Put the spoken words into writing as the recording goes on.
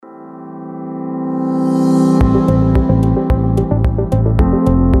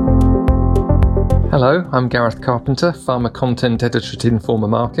Hello, I'm Gareth Carpenter, Pharma Content Editor at Informa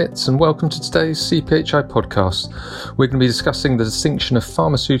Markets, and welcome to today's CPHI podcast. We're going to be discussing the distinction of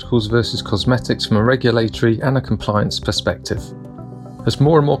pharmaceuticals versus cosmetics from a regulatory and a compliance perspective. As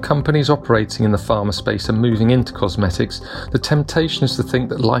more and more companies operating in the pharma space are moving into cosmetics, the temptation is to think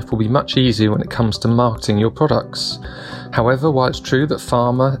that life will be much easier when it comes to marketing your products. However, while it's true that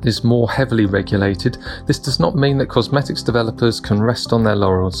pharma is more heavily regulated, this does not mean that cosmetics developers can rest on their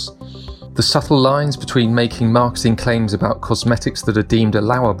laurels. The subtle lines between making marketing claims about cosmetics that are deemed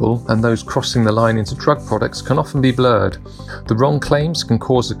allowable and those crossing the line into drug products can often be blurred. The wrong claims can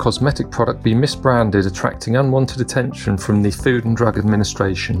cause a cosmetic product be misbranded, attracting unwanted attention from the Food and Drug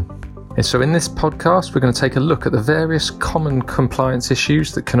Administration. And so in this podcast, we're going to take a look at the various common compliance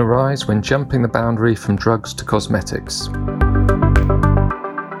issues that can arise when jumping the boundary from drugs to cosmetics.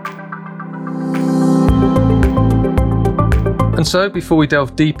 And so, before we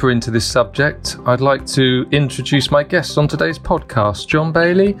delve deeper into this subject, I'd like to introduce my guests on today's podcast, John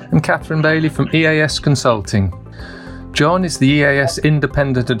Bailey and Catherine Bailey from EAS Consulting. John is the EAS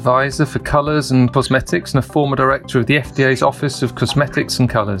Independent Advisor for Colours and Cosmetics and a former director of the FDA's Office of Cosmetics and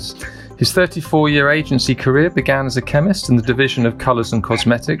Colours. His 34-year agency career began as a chemist in the Division of Colours and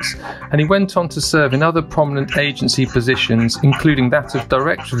Cosmetics, and he went on to serve in other prominent agency positions, including that of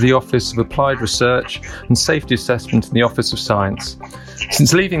Director of the Office of Applied Research and Safety Assessment in the Office of Science.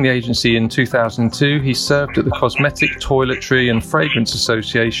 Since leaving the agency in 2002, he served at the Cosmetic, Toiletry and Fragrance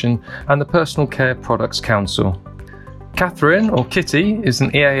Association and the Personal Care Products Council. Catherine, or Kitty, is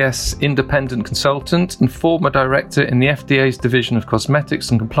an EAS independent consultant and former director in the FDA's Division of Cosmetics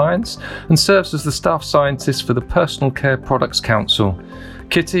and Compliance and serves as the staff scientist for the Personal Care Products Council.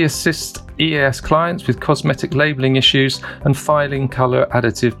 Kitty assists EAS clients with cosmetic labelling issues and filing colour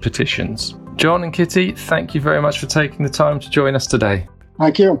additive petitions. John and Kitty, thank you very much for taking the time to join us today.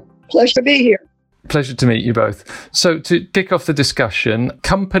 Thank you. Pleasure to be here. Pleasure to meet you both. So to kick off the discussion,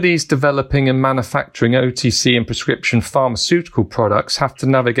 companies developing and manufacturing OTC and prescription pharmaceutical products have to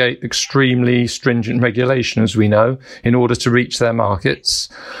navigate extremely stringent regulation, as we know, in order to reach their markets.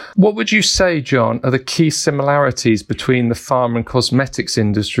 What would you say, John, are the key similarities between the pharma and cosmetics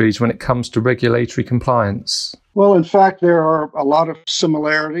industries when it comes to regulatory compliance? Well, in fact, there are a lot of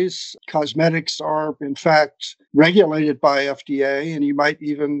similarities. Cosmetics are, in fact, regulated by FDA, and you might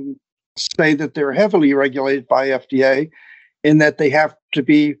even say that they're heavily regulated by FDA in that they have to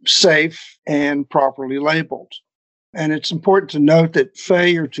be safe and properly labeled. And it's important to note that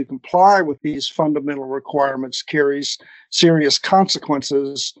failure to comply with these fundamental requirements carries serious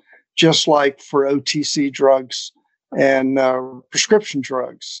consequences, just like for OTC drugs and prescription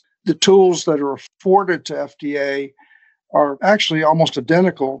drugs. The tools that are afforded to FDA are actually almost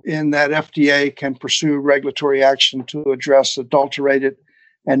identical in that FDA can pursue regulatory action to address adulterated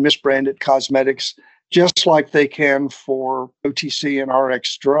and misbranded cosmetics, just like they can for OTC and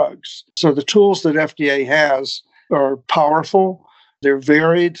RX drugs. So the tools that FDA has are powerful, they're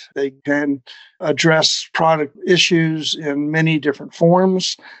varied, they can address product issues in many different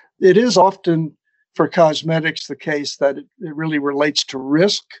forms. It is often for cosmetics the case that it really relates to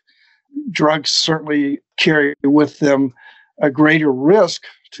risk. Drugs certainly carry with them a greater risk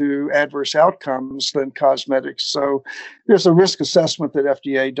to adverse outcomes than cosmetics. So there's a risk assessment that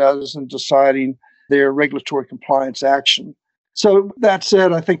FDA does in deciding their regulatory compliance action. So that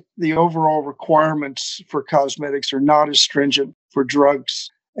said, I think the overall requirements for cosmetics are not as stringent for drugs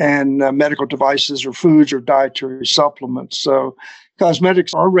and medical devices or foods or dietary supplements. So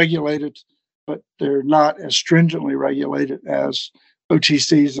cosmetics are regulated, but they're not as stringently regulated as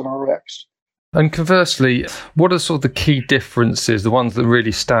OTCs and RX. And conversely, what are sort of the key differences, the ones that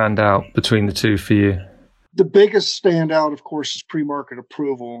really stand out between the two for you? The biggest standout, of course, is pre-market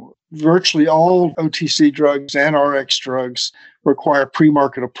approval. Virtually all OTC drugs and RX drugs require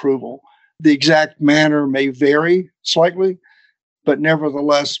pre-market approval. The exact manner may vary slightly, but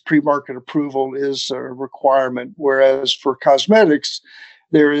nevertheless, pre-market approval is a requirement, whereas for cosmetics,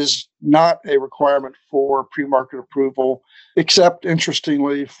 there is not a requirement for pre-market approval, except,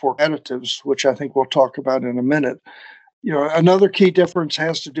 interestingly, for additives, which I think we'll talk about in a minute. Another key difference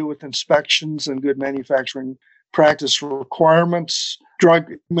has to do with inspections and good manufacturing practice requirements.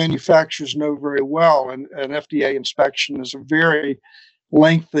 Drug manufacturers know very well, and an FDA inspection is a very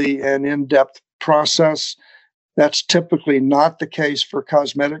lengthy and in-depth process. That's typically not the case for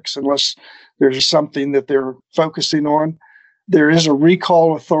cosmetics unless there's something that they're focusing on. There is a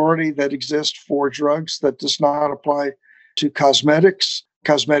recall authority that exists for drugs that does not apply to cosmetics.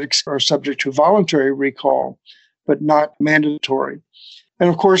 Cosmetics are subject to voluntary recall, but not mandatory. And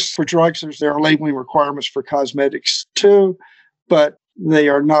of course, for drugs, there are labeling requirements for cosmetics too, but they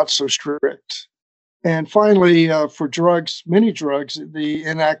are not so strict. And finally, for drugs, many drugs, the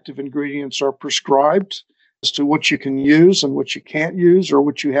inactive ingredients are prescribed as to what you can use and what you can't use, or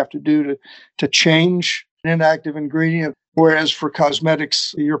what you have to do to change an inactive ingredient. Whereas for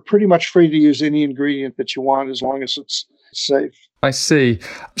cosmetics, you're pretty much free to use any ingredient that you want as long as it's safe. I see.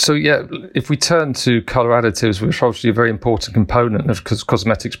 So, yeah, if we turn to colour additives, which are obviously a very important component of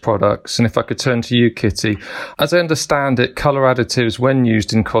cosmetics products, and if I could turn to you, Kitty, as I understand it, colour additives, when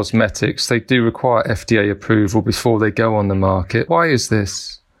used in cosmetics, they do require FDA approval before they go on the market. Why is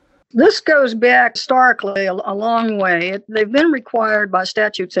this? This goes back historically a long way. They've been required by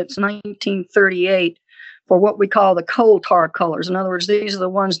statute since 1938 for what we call the coal tar colors. In other words, these are the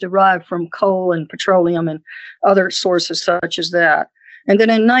ones derived from coal and petroleum and other sources such as that. And then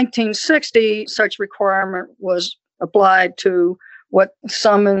in 1960, such requirement was applied to what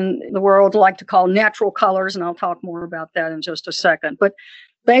some in the world like to call natural colors, and I'll talk more about that in just a second. But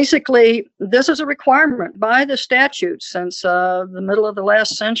basically, this is a requirement by the statute since the middle of the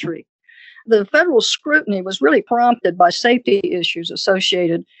last century. The federal scrutiny was really prompted by safety issues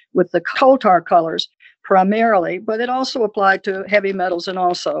associated with the coal tar colors primarily, but it also applied to heavy metals. And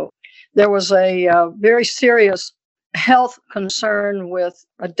also there was a very serious health concern with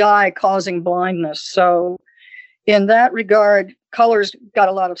a dye causing blindness. So in that regard, colors got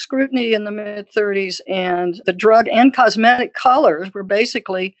a lot of scrutiny in the mid-30s, and the drug and cosmetic colors were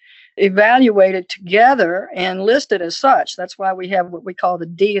basically evaluated together and listed as such. That's why we have what we call the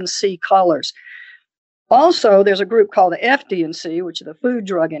D and C colors. Also, there's a group called the FD&C, which are the food,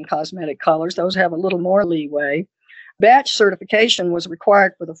 drug, and cosmetic colors. Those have a little more leeway. Batch certification was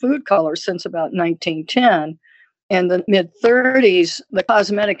required for the food colors since about 1910. In the mid-30s, the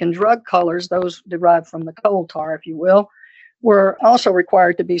cosmetic and drug colors, those derived from the coal tar, if you will, were also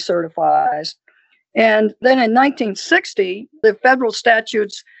required to be certified. And then in 1960, the federal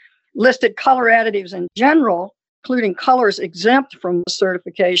statutes listed color additives in general, including colors exempt from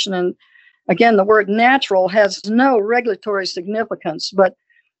certification. And again, the word natural has no regulatory significance, but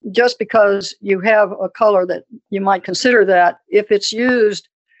just because you have a color that you might consider that, if it's used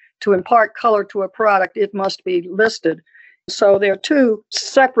to impart color to a product, it must be listed. So there are two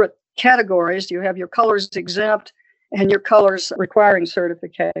separate categories. You have your colors exempt and your colors requiring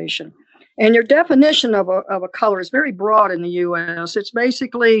certification. And your definition of a color is very broad in the U.S. It's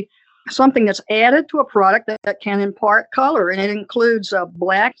basically something that's added to a product that can impart color, and it includes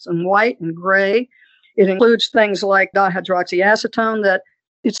blacks and white and gray. It includes things like dihydroxyacetone that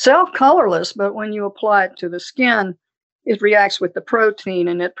itself colorless, but when you apply it to the skin, it reacts with the protein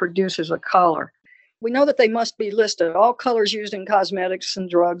and it produces a color. We know that they must be listed. All colors used in cosmetics and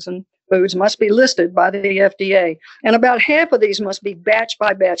drugs and foods must be listed by the FDA, and about half of these must be batch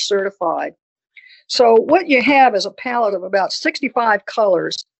by batch certified. So what you have is a palette of about 65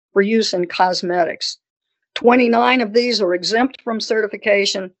 colors for use in cosmetics. 29 of these are exempt from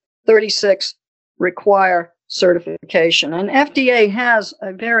certification, 36 require certification. And FDA has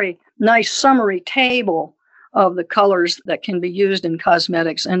a very nice summary table of the colors that can be used in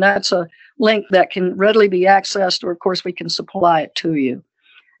cosmetics, and that's a link that can readily be accessed, or of course we can supply it to you.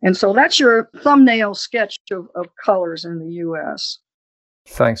 And so that's your thumbnail sketch of colors in the U.S.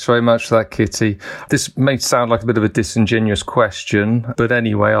 Thanks very much for that, Kitty. This may sound like a bit of a disingenuous question, but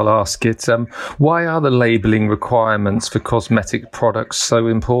anyway, I'll ask it. Why are the labeling requirements for cosmetic products so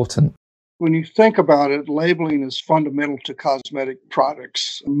important? When you think about it, labeling is fundamental to cosmetic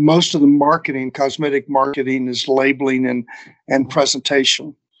products. Most of the marketing, cosmetic marketing, is labeling and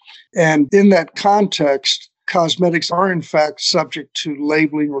presentation. And in that context, cosmetics are in fact subject to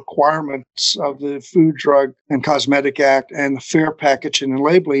labeling requirements of the Food, Drug, and Cosmetic Act and the Fair Packaging and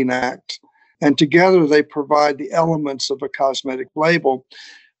Labeling Act. And together they provide the elements of a cosmetic label.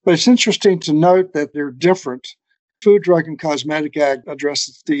 But it's interesting to note that they're different. Food, Drug, and Cosmetic Act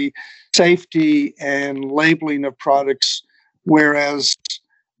addresses the safety and labeling of products, whereas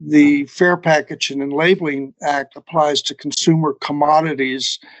the Fair Packaging and Labeling Act applies to consumer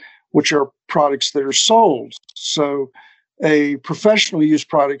commodities, which are products that are sold. So a professional use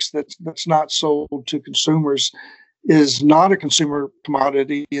product that's not sold to consumers is not a consumer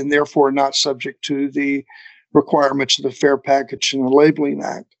commodity and therefore not subject to the requirements of the Fair Packaging and Labeling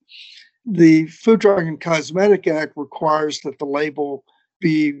Act. The Food, Drug, and Cosmetic Act requires that the label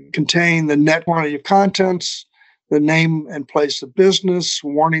contain the net quantity of contents, the name and place of business,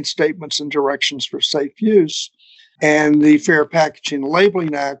 warning statements, and directions for safe use. And the Fair Packaging and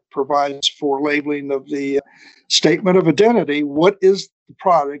Labeling Act provides for labeling of the statement of identity. What is the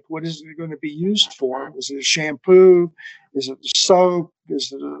product? What is it going to be used for? Is it a shampoo? Is it soap?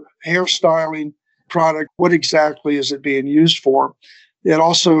 Is it a hairstyling product? What exactly is it being used for? It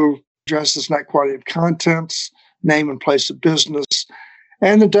also addresses net quality of contents, name and place of business,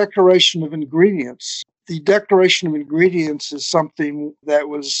 and the declaration of ingredients. The declaration of ingredients is something that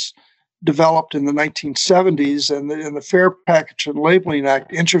was developed in the 1970s, and the Fair Package and Labeling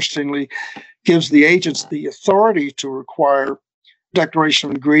Act, interestingly, gives the agents the authority to require declaration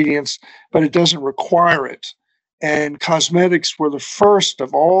of ingredients, but it doesn't require it. And cosmetics were the first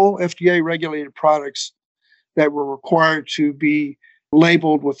of all FDA-regulated products that were required to be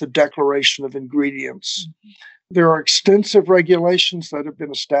labeled with the declaration of ingredients. There are extensive regulations that have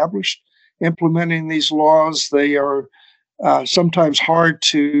been established implementing these laws. They are sometimes hard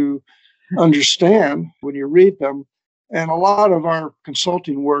to understand when you read them. And a lot of our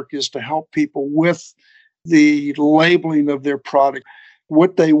consulting work is to help people with the labeling of their product,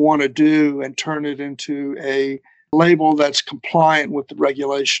 what they want to do, and turn it into a label that's compliant with the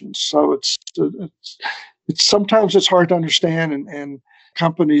regulations. So it's sometimes it's hard to understand, and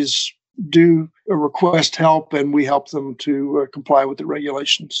companies do request help, and we help them to comply with the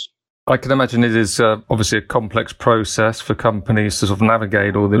regulations. I can imagine it is obviously a complex process for companies to sort of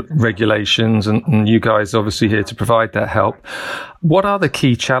navigate all the regulations, and you guys are obviously here to provide that help. What are the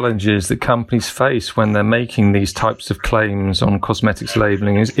key challenges that companies face when they're making these types of claims on cosmetics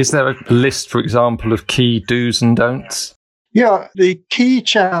labeling? Is there a list, for example, of key do's and don'ts? Yeah, the key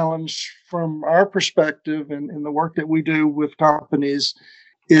challenge from our perspective and in the work that we do with companies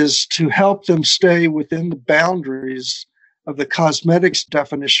is to help them stay within the boundaries of the cosmetics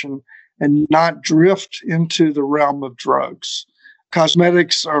definition and not drift into the realm of drugs.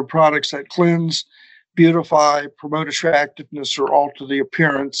 Cosmetics are products that cleanse, beautify, promote attractiveness, or alter the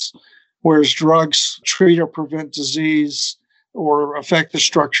appearance, whereas drugs treat or prevent disease or affect the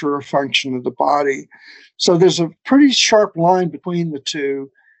structure or function of the body. So there's a pretty sharp line between the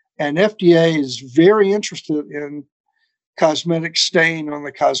two, and FDA is very interested in cosmetics staying on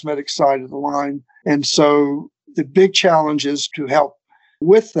the cosmetic side of the line. And so the big challenge is to help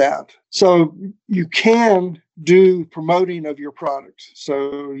with that. So you can do promoting of your product.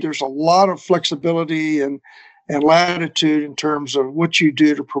 So there's a lot of flexibility and latitude in terms of what you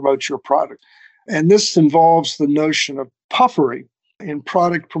do to promote your product. And this involves the notion of puffery in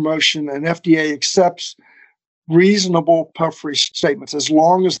product promotion, and FDA accepts reasonable puffery statements as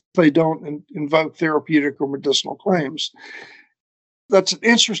long as they don't invoke therapeutic or medicinal claims. That's an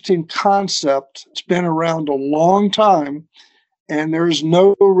interesting concept. It's been around a long time, and there is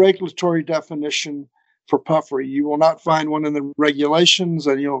no regulatory definition for puffery. You will not find one in the regulations,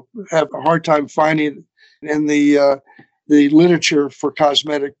 and you'll have a hard time finding it in the literature for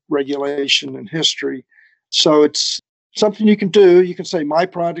cosmetic regulation and history. So it's something you can do. You can say, my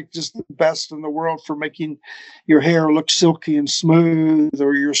product is the best in the world for making your hair look silky and smooth,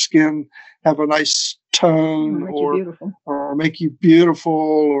 or your skin have a nice tone, or make you beautiful,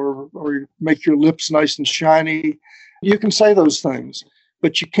 or make your lips nice and shiny. You can say those things,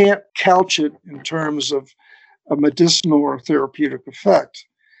 but you can't couch it in terms of a medicinal or therapeutic effect.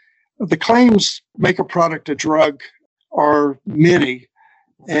 The claims make a product a drug are many,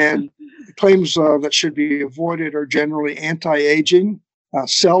 and the claims that should be avoided are generally anti-aging,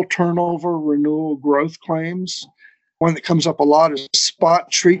 cell turnover, renewal, growth claims. One that comes up a lot is spot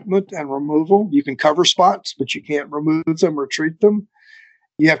treatment and removal. You can cover spots, but you can't remove them or treat them.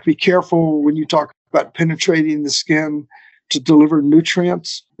 You have to be careful when you talk about penetrating the skin to deliver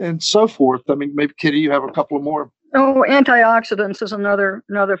nutrients and so forth. I mean, maybe, Kitty, you have a couple of more. Oh, antioxidants is another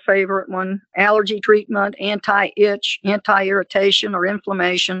favorite one. Allergy treatment, anti-itch, anti-irritation or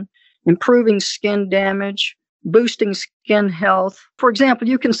inflammation, improving skin damage, boosting skin health. For example,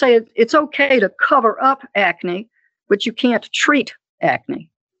 you can say it's okay to cover up acne, but you can't treat acne.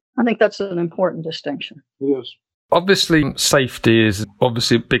 I think that's an important distinction. It is. Obviously, safety is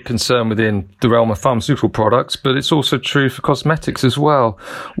obviously a big concern within the realm of pharmaceutical products, but it's also true for cosmetics as well.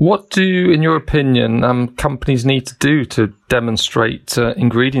 What do, in your opinion, companies need to do to demonstrate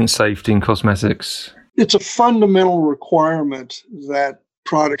ingredient safety in cosmetics? It's a fundamental requirement that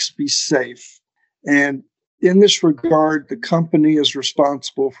products be safe. And in this regard, the company is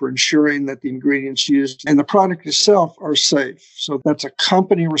responsible for ensuring that the ingredients used and the product itself are safe. So that's a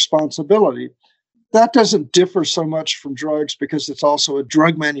company responsibility. That doesn't differ so much from drugs because it's also a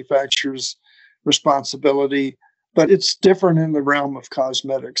drug manufacturer's responsibility, but it's different in the realm of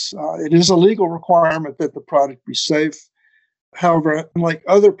cosmetics. It is a legal requirement that the product be safe. However, unlike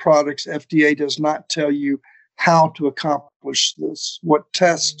other products, FDA does not tell you how to accomplish this, what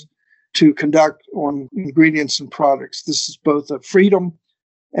tests to conduct on ingredients and products. This is both a freedom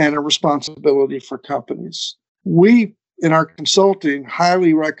and a responsibility for companies. We, in our consulting,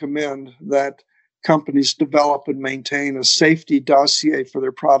 highly recommend that companies develop and maintain a safety dossier for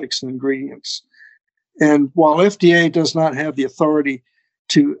their products and ingredients. And while FDA does not have the authority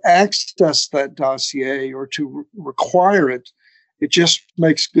to access that dossier or to require it, it just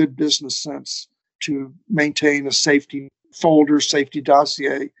makes good business sense to maintain a safety folder, safety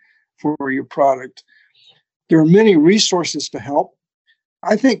dossier for your product. There are many resources to help.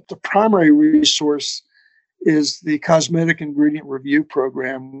 I think the primary resource is the Cosmetic Ingredient Review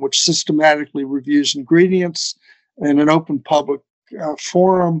Program, which systematically reviews ingredients in an open public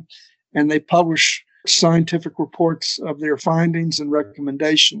forum, and they publish scientific reports of their findings and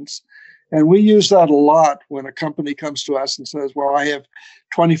recommendations. And we use that a lot when a company comes to us and says, well, I have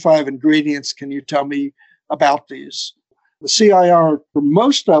 25 ingredients. Can you tell me about these? The CIR, for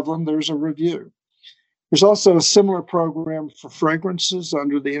most of them, there's a review. There's also a similar program for fragrances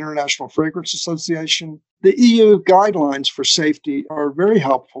under the International Fragrance Association. The EU guidelines for safety are very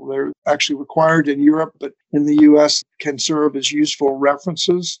helpful. They're actually required in Europe, but in the US can serve as useful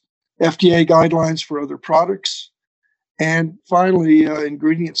references. FDA guidelines for other products. And finally,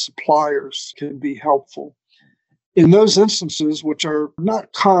 ingredient suppliers can be helpful. In those instances, which are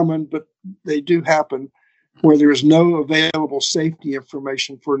not common, but they do happen, where there is no available safety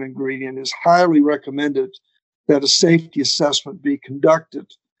information for an ingredient, it is highly recommended that a safety assessment be conducted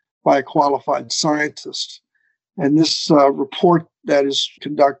by a qualified scientist. And this report that is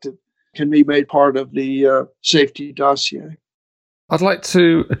conducted can be made part of the safety dossier. I'd like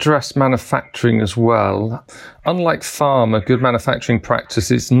to address manufacturing as well. Unlike pharma, good manufacturing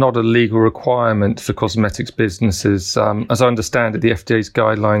practice is not a legal requirement for cosmetics businesses. As I understand it, the FDA's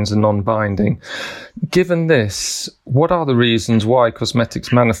guidelines are non-binding. Given this, what are the reasons why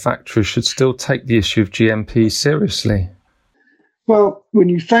cosmetics manufacturers should still take the issue of GMP seriously? Well, when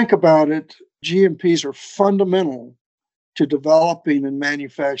you think about it, GMPs are fundamental to developing and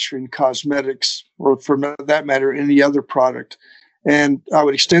manufacturing cosmetics, or for that matter, any other product. And I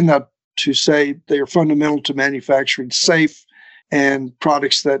would extend that to say they are fundamental to manufacturing safe and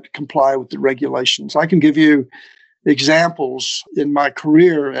products that comply with the regulations. I can give you examples in my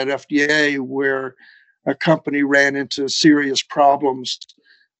career at FDA where a company ran into serious problems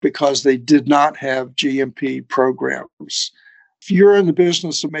because they did not have GMP programs. If you're in the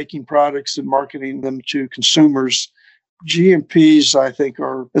business of making products and marketing them to consumers, GMPs, I think,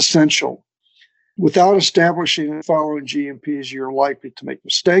 are essential. Without establishing and following GMPs, you're likely to make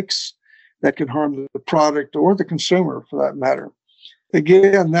mistakes that can harm the product or the consumer, for that matter.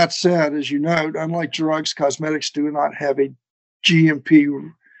 Again, that said, as you note, unlike drugs, cosmetics do not have a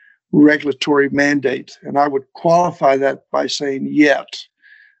GMP regulatory mandate. And I would qualify that by saying yet.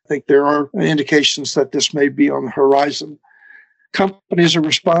 I think there are indications that this may be on the horizon. Companies are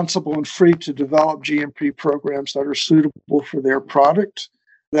responsible and free to develop GMP programs that are suitable for their product.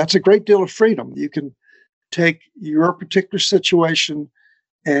 That's a great deal of freedom. You can take your particular situation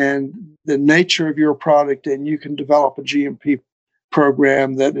and the nature of your product, and you can develop a GMP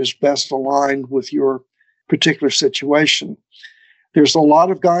program that is best aligned with your particular situation. There's a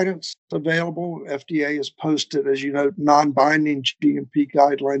lot of guidance available. FDA has posted, as you know, non-binding GMP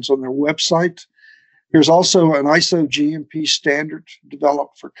guidelines on their website. There's also an ISO GMP standard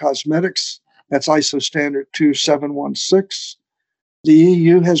developed for cosmetics. That's ISO standard 2716. The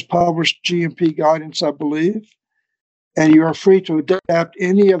EU has published GMP guidance, I believe, and you are free to adapt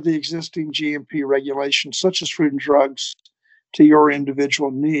any of the existing GMP regulations, such as food and drugs, to your individual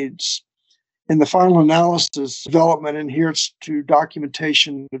needs. In the final analysis, development adherence to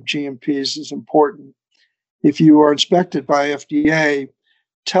documentation of GMPs is important. If you are inspected by FDA,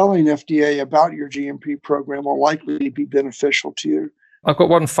 telling FDA about your GMP program will likely be beneficial to you. I've got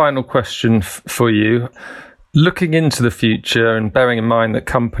one final question for you. Looking into the future and bearing in mind that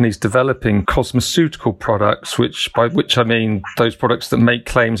companies developing cosmeceutical products, by which I mean those products that make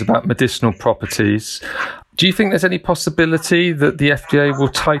claims about medicinal properties, do you think there's any possibility that the FDA will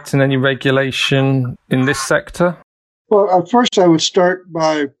tighten any regulation in this sector? Well, first I would start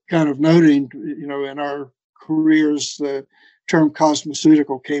by kind of noting, in our careers, the term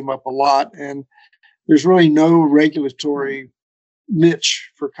cosmeceutical came up a lot, and there's really no regulatory niche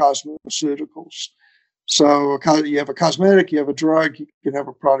for cosmeceuticals. So you have a cosmetic, you have a drug, you can have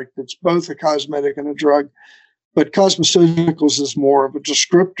a product that's both a cosmetic and a drug. But cosmeceuticals is more of a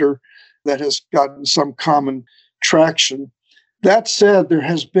descriptor that has gotten some common traction. That said, there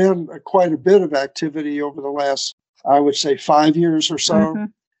has been quite a bit of activity over the last, I would say, 5 years or so,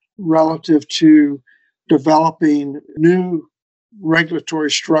 relative to developing new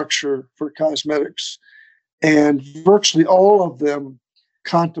regulatory structure for cosmetics. And virtually all of them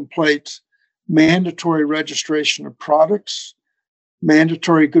contemplate mandatory registration of products,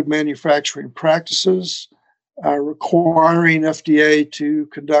 mandatory good manufacturing practices, requiring FDA to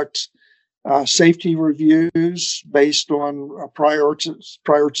conduct safety reviews based on a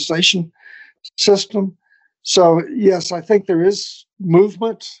prioritization system. So, yes, I think there is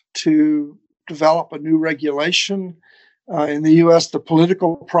movement to develop a new regulation. In the U.S., the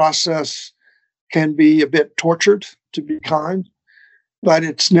political process can be a bit tortured, to be kind, but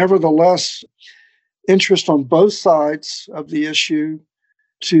it's nevertheless interest on both sides of the issue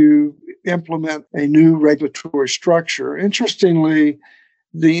to implement a new regulatory structure. Interestingly,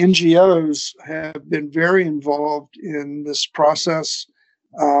 the NGOs have been very involved in this process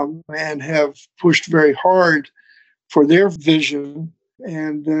and have pushed very hard for their vision.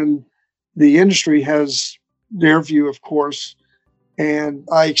 And then the industry has their view, of course. And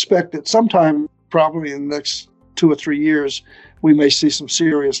I expect that sometime, probably in the next 2 or 3 years, we may see some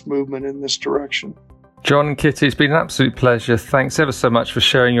serious movement in this direction. John and Kitty, it's been an absolute pleasure. Thanks ever so much for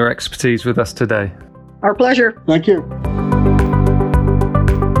sharing your expertise with us today. Our pleasure. Thank you.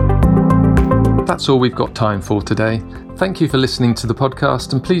 That's all we've got time for today. Thank you for listening to the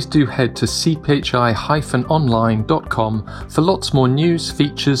podcast, and please do head to cphi-online.com for lots more news,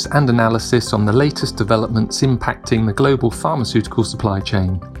 features and analysis on the latest developments impacting the global pharmaceutical supply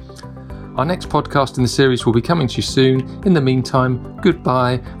chain. Our next podcast in the series will be coming to you soon. In the meantime,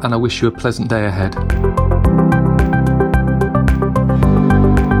 goodbye, and I wish you a pleasant day ahead.